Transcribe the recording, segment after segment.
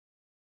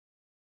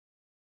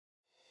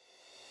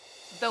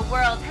The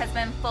world has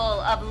been full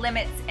of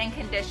limits and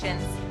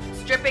conditions,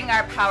 stripping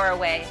our power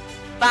away,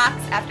 box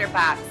after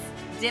box,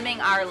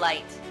 dimming our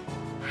light,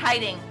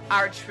 hiding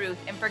our truth,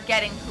 and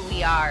forgetting who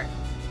we are.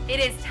 It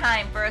is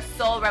time for a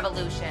soul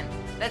revolution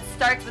that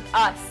starts with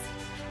us.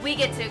 We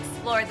get to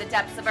explore the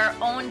depths of our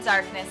own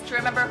darkness, to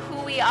remember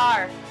who we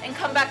are, and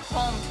come back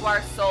home to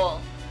our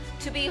soul,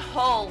 to be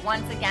whole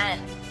once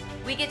again.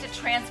 We get to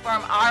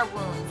transform our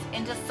wounds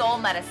into soul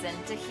medicine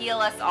to heal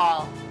us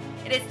all.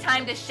 It is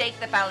time to shake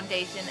the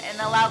foundation and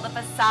allow the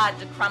facade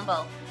to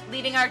crumble,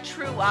 leaving our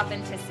true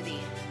authenticity.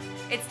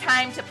 It's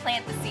time to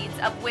plant the seeds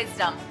of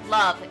wisdom,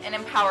 love, and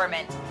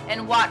empowerment,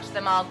 and watch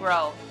them all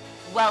grow.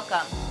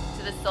 Welcome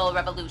to the Soul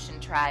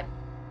Revolution Tribe.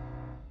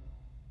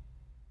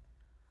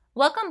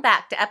 Welcome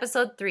back to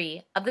episode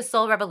 3 of the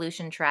Soul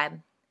Revolution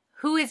Tribe.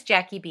 Who is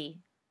Jackie B?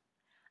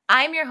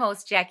 I'm your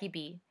host, Jackie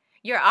B,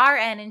 your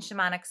RN and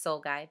Shamanic Soul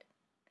Guide.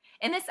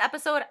 In this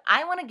episode,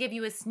 I want to give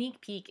you a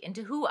sneak peek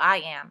into who I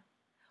am,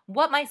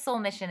 what my soul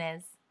mission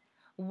is,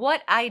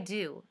 what I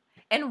do,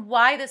 and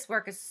why this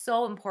work is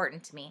so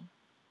important to me.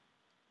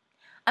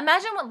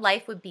 Imagine what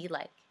life would be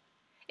like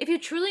if you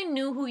truly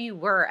knew who you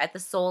were at the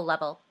soul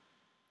level,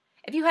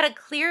 if you had a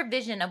clear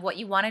vision of what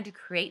you wanted to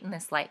create in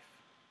this life,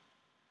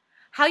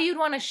 how you'd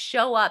want to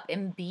show up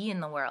and be in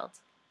the world.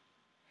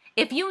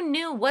 If you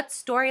knew what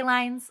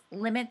storylines,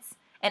 limits,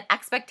 and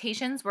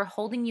expectations were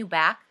holding you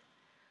back,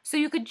 so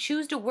you could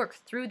choose to work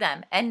through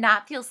them and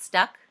not feel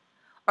stuck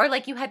or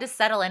like you had to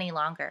settle any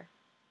longer.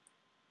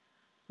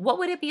 What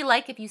would it be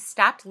like if you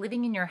stopped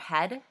living in your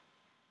head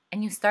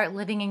and you start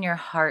living in your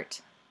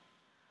heart?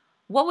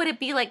 What would it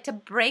be like to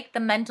break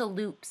the mental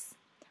loops,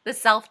 the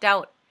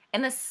self-doubt,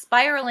 and the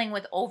spiraling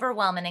with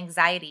overwhelm and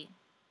anxiety?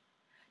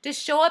 To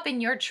show up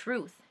in your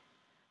truth,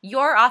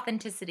 your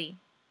authenticity,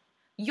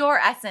 your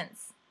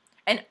essence,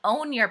 and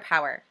own your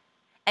power,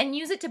 and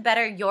use it to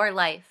better your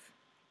life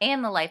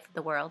and the life of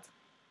the world.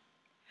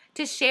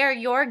 To share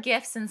your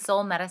gifts in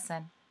soul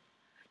medicine.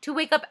 To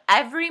wake up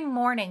every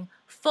morning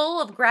full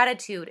of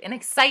gratitude and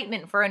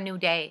excitement for a new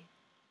day.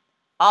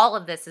 All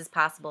of this is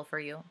possible for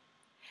you.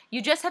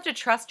 You just have to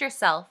trust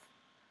yourself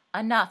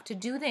enough to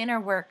do the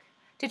inner work,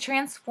 to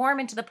transform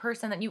into the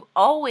person that you've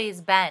always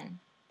been,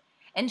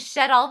 and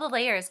shed all the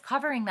layers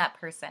covering that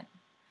person.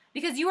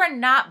 Because you are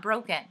not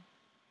broken.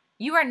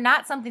 You are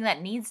not something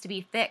that needs to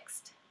be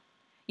fixed.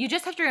 You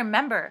just have to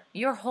remember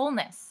your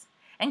wholeness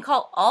and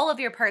call all of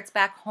your parts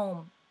back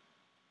home.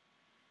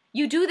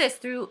 You do this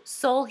through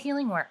soul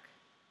healing work,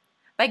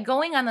 by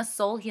going on the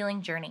soul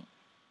healing journey.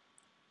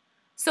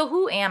 So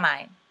who am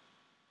I?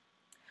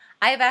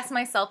 I have asked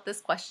myself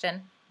this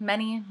question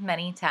many,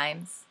 many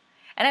times,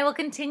 and I will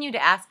continue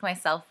to ask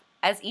myself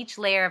as each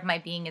layer of my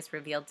being is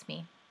revealed to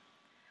me.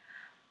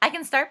 I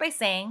can start by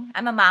saying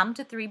I'm a mom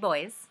to 3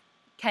 boys,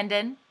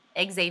 Kendon,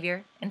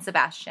 Xavier, and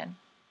Sebastian.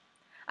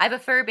 I have a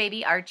fur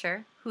baby,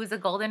 Archer, who is a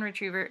golden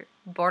retriever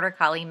border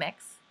collie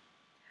mix.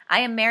 I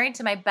am married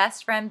to my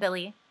best friend,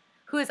 Billy,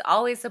 who has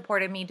always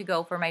supported me to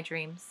go for my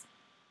dreams.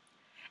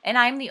 And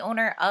I'm the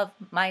owner of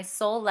my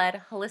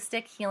soul-led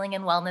holistic healing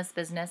and wellness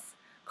business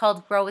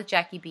called Grow with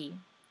Jackie B,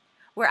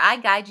 where I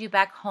guide you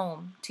back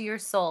home to your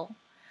soul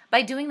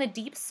by doing the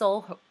deep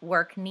soul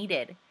work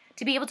needed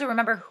to be able to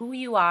remember who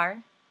you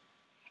are,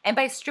 and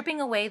by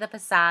stripping away the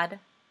facade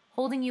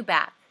holding you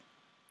back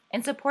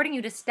and supporting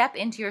you to step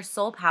into your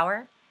soul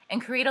power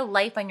and create a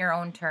life on your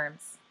own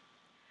terms.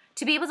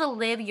 To be able to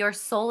live your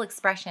soul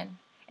expression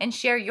and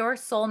share your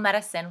soul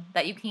medicine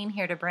that you came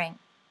here to bring.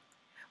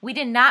 We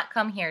did not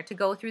come here to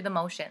go through the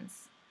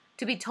motions,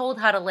 to be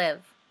told how to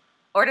live,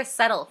 or to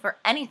settle for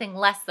anything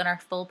less than our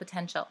full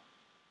potential.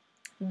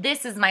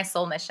 This is my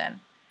soul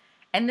mission,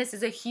 and this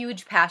is a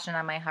huge passion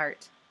on my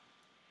heart.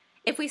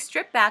 If we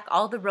strip back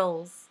all the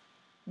roles,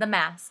 the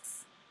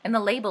masks, and the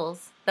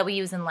labels that we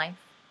use in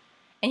life,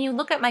 and you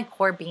look at my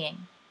core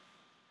being,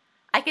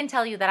 I can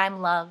tell you that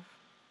I'm love,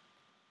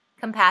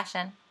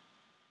 compassion,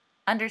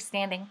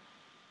 understanding,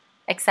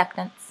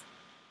 acceptance.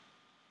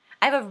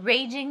 I have a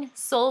raging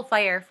soul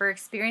fire for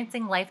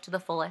experiencing life to the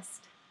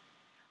fullest,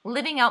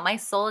 living out my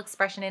soul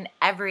expression in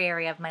every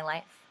area of my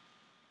life.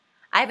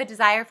 I have a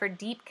desire for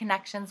deep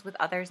connections with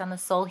others on the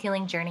soul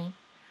healing journey,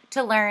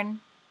 to learn,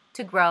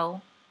 to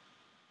grow,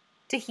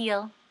 to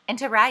heal, and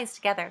to rise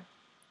together.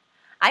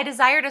 I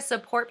desire to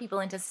support people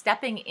into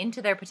stepping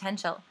into their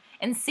potential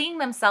and seeing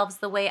themselves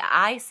the way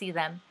I see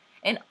them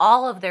in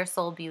all of their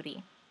soul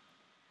beauty.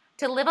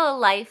 To live a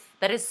life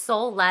that is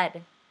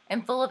soul-led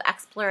and full of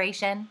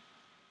exploration,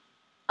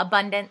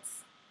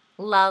 abundance,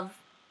 love,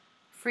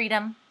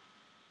 freedom,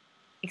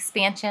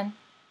 expansion,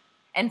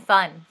 and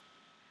fun.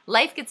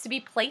 Life gets to be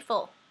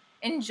playful,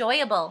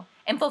 enjoyable,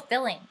 and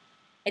fulfilling.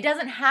 It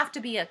doesn't have to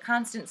be a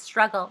constant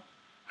struggle,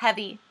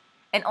 heavy,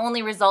 and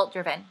only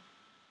result-driven.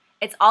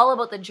 It's all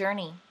about the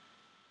journey,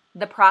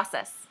 the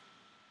process,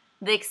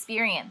 the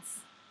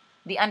experience,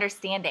 the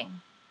understanding,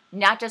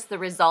 not just the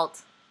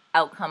result,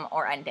 outcome,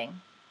 or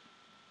ending.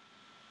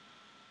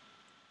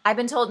 I've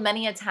been told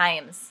many a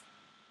times,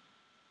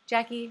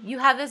 Jackie, you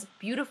have this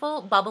beautiful,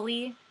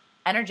 bubbly,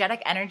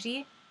 energetic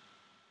energy,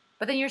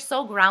 but then you're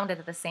so grounded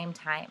at the same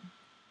time.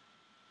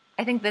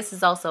 I think this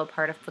is also a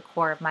part of the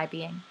core of my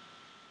being.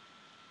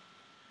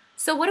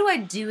 So what do I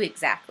do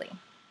exactly?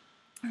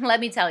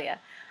 Let me tell you,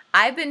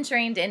 I've been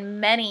trained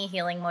in many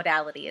healing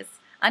modalities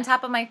on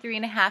top of my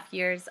 3.5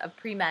 years of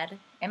pre-med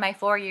and my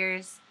 4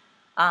 years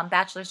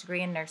bachelor's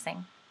degree in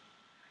nursing.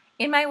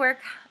 In my work,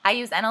 I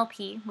use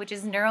NLP, which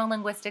is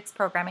neuro-linguistics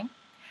programming,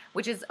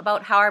 which is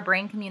about how our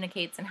brain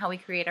communicates and how we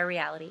create our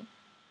reality.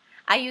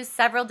 I use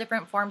several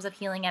different forms of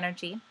healing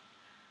energy: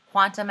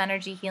 quantum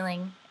energy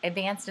healing,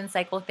 advanced in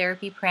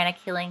psychotherapy, pranic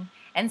healing,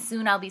 and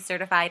soon I'll be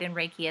certified in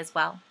Reiki as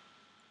well.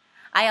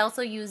 I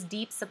also use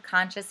deep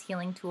subconscious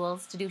healing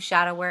tools to do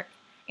shadow work,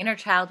 inner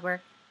child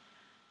work,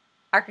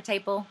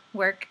 archetypal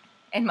work,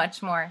 and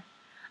much more.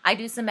 I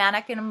do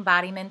somatic and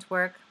embodiment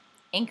work,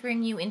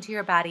 anchoring you into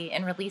your body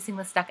and releasing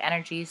the stuck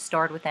energy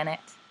stored within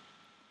it.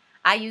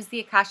 I use the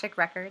Akashic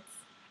Records,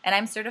 and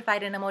I'm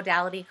certified in a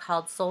modality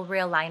called Soul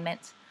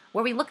Realignment,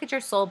 where we look at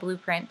your soul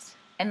blueprint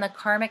and the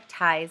karmic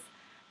ties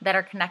that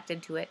are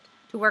connected to it,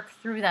 to work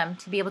through them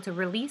to be able to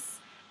release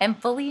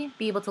and fully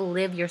be able to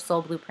live your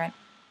soul blueprint.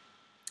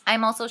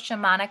 I'm also a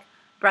shamanic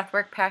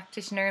breathwork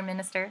practitioner and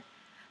minister,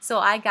 so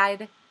I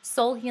guide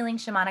soul healing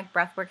shamanic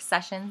breathwork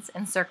sessions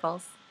and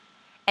circles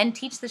and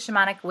teach the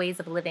shamanic ways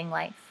of living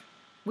life,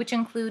 which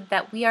include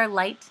that we are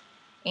light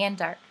and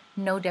dark,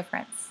 no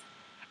difference,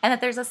 and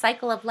that there's a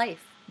cycle of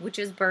life, which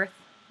is birth,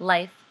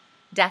 life,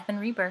 death, and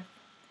rebirth,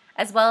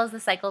 as well as the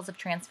cycles of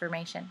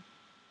transformation.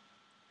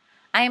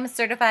 I am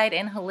certified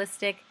in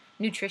holistic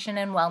nutrition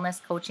and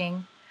wellness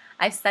coaching.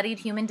 I've studied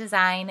human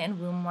design and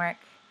womb work.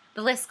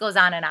 The list goes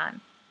on and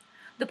on.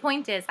 The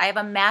point is, I have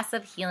a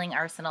massive healing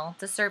arsenal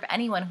to serve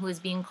anyone who is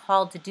being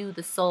called to do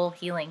the soul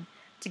healing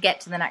to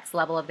get to the next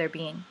level of their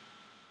being.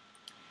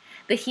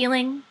 The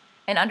healing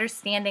and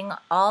understanding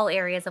all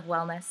areas of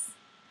wellness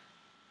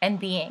and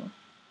being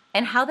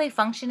and how they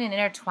function and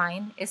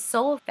intertwine is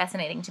so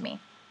fascinating to me.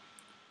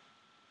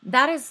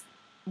 That is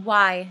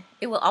why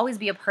it will always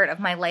be a part of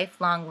my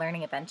lifelong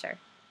learning adventure.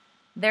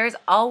 There is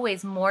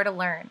always more to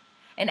learn,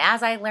 and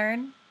as I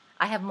learn,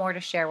 I have more to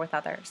share with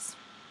others.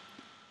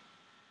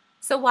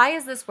 So why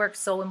is this work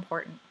so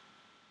important?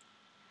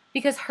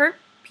 Because hurt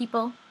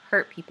people,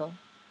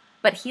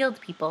 but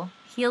healed people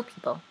heal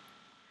people.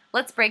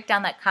 Let's break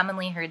down that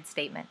commonly heard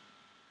statement.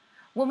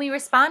 When we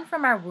respond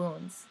from our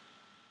wounds,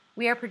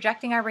 we are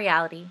projecting our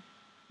reality.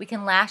 We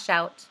can lash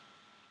out,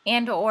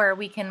 and or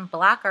we can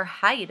block or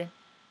hide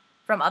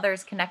from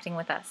others connecting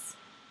with us.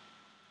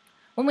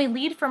 When we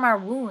lead from our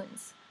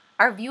wounds,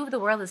 our view of the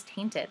world is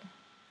tainted.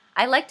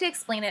 I like to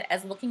explain it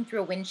as looking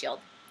through a windshield.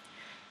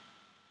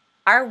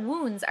 Our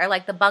wounds are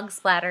like the bug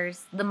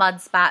splatters, the mud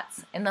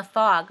spots, and the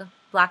fog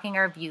blocking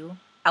our view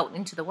out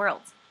into the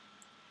world.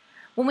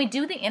 When we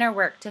do the inner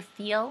work to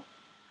feel,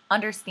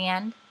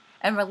 understand,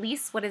 and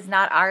release what is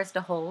not ours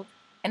to hold,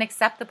 and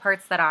accept the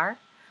parts that are,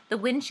 the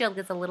windshield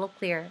gets a little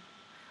clearer.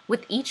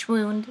 With each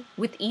wound,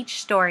 with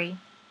each story,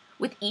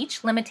 with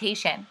each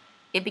limitation,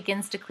 it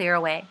begins to clear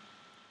away.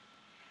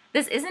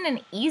 This isn't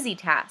an easy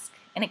task,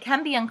 and it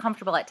can be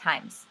uncomfortable at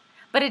times,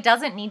 but it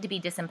doesn't need to be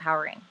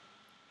disempowering.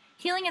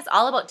 Healing is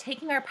all about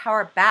taking our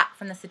power back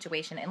from the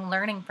situation and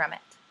learning from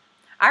it.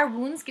 Our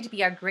wounds get to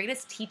be our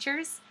greatest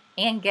teachers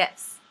and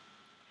gifts.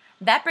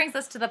 That brings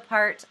us to the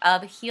part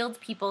of healed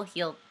people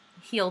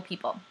heal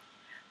people.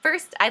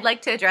 First, I'd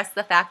like to address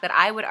the fact that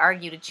I would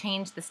argue to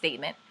change the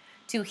statement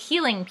to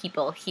healing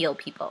people heal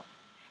people,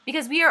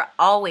 because we are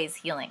always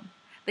healing.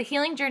 The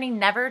healing journey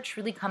never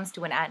truly comes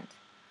to an end.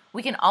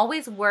 We can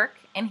always work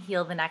and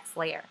heal the next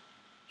layer.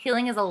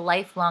 Healing is a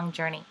lifelong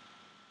journey.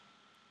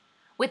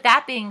 With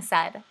that being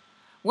said,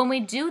 when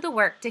we do the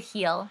work to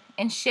heal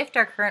and shift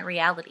our current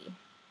reality,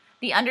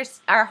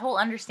 our whole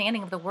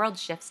understanding of the world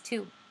shifts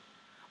too.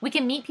 We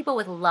can meet people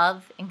with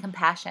love and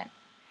compassion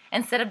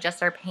instead of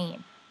just our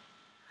pain.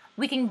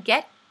 We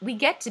get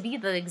to be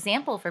the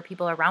example for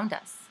people around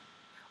us.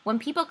 When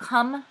people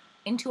come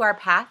into our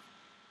path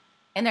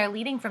and they're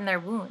leading from their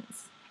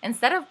wounds,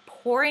 instead of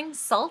pouring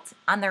salt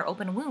on their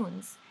open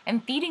wounds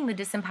and feeding the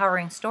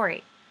disempowering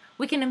story,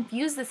 we can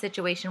infuse the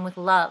situation with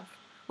love,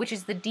 which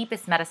is the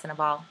deepest medicine of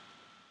all.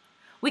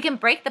 We can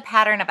break the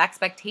pattern of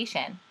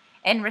expectation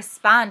and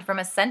respond from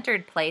a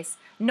centered place,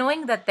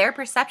 knowing that their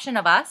perception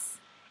of us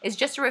is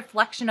just a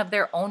reflection of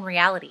their own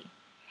reality,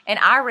 and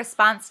our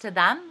response to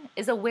them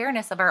is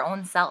awareness of our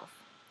own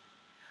self.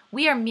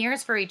 We are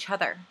mirrors for each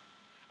other,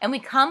 and we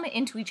come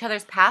into each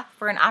other's path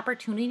for an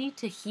opportunity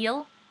to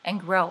heal and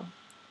grow.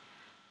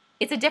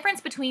 It's a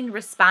difference between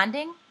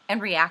responding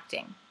and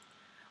reacting.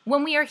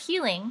 When we are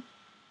healing,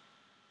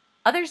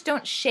 others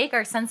don't shake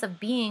our sense of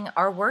being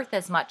or worth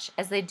as much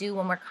as they do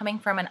when we're coming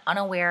from an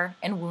unaware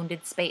and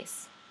wounded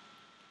space.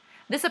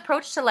 This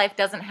approach to life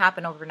doesn't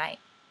happen overnight.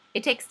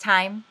 It takes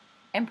time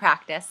and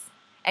practice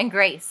and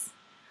grace.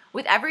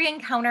 With every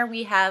encounter,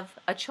 we have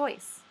a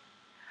choice.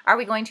 Are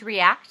we going to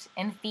react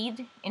and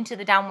feed into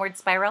the downward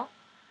spiral?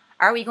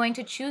 Are we going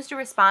to choose to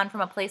respond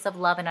from a place of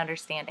love and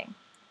understanding?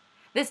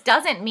 This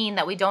doesn't mean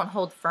that we don't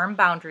hold firm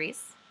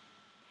boundaries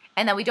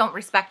and that we don't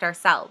respect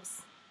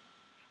ourselves.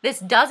 This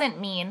doesn't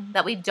mean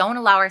that we don't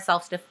allow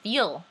ourselves to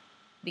feel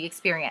the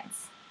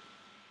experience,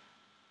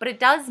 but it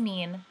does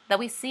mean that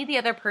we see the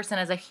other person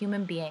as a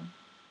human being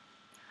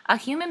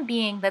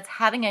that's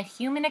having a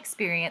human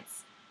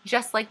experience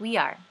just like we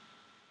are.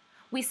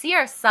 We see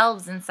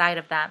ourselves inside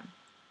of them.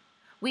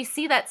 We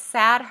see that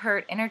sad,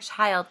 hurt inner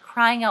child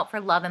crying out for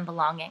love and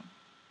belonging.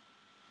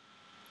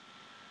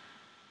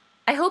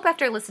 I hope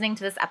after listening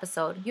to this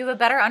episode, you have a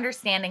better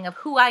understanding of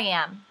who I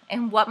am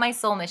and what my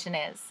soul mission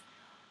is,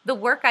 the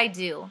work I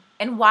do,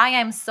 and why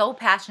I'm so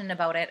passionate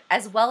about it,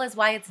 as well as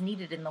why it's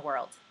needed in the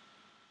world.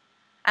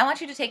 I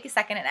want you to take a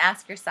second and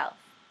ask yourself,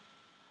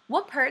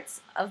 what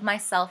parts of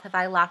myself have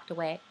I locked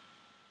away?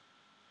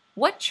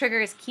 What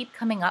triggers keep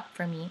coming up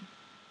for me?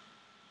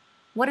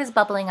 What is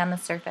bubbling on the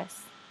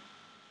surface?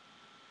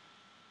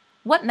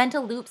 What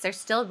mental loops are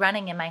still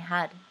running in my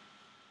head?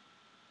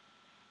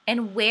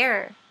 And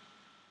where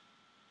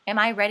am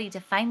I ready to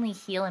finally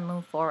heal and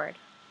move forward?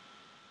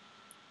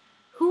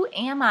 Who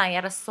am I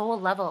at a soul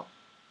level?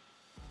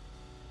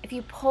 If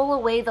you pull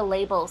away the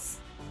labels,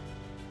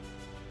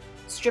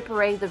 strip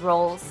away the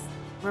roles,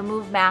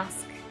 remove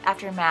mask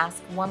after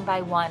mask one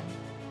by one,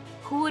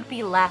 who would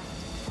be left?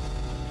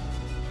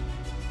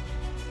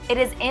 It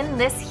is in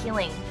this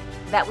healing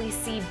that we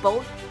see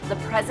both the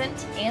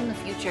present and the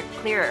future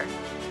clearer,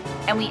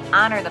 and we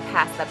honor the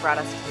past that brought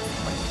us to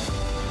this place.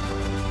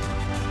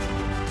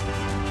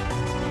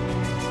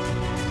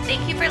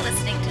 Thank you for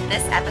listening to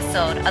this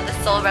episode of the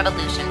Soul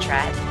Revolution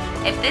Tribe.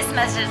 If this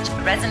message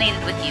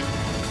resonated with you,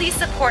 please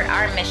support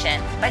our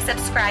mission by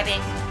subscribing,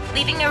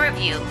 leaving a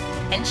review,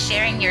 and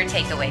sharing your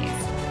takeaways.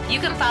 You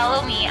can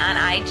follow me on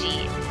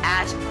IG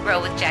at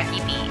Grow with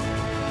Jackie B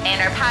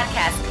and our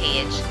podcast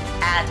page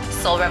at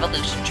Soul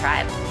Revolution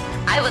Tribe.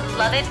 I would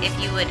love it if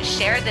you would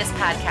share this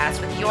podcast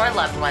with your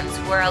loved ones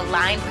who are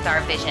aligned with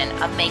our vision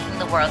of making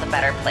the world a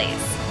better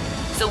place,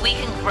 so we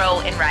can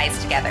grow and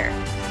rise together.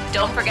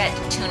 Don't forget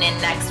to tune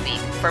in next week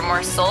for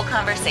more soul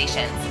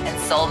conversations and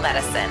soul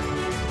medicine.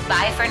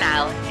 Bye for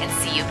now, and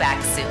see you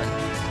back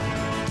soon.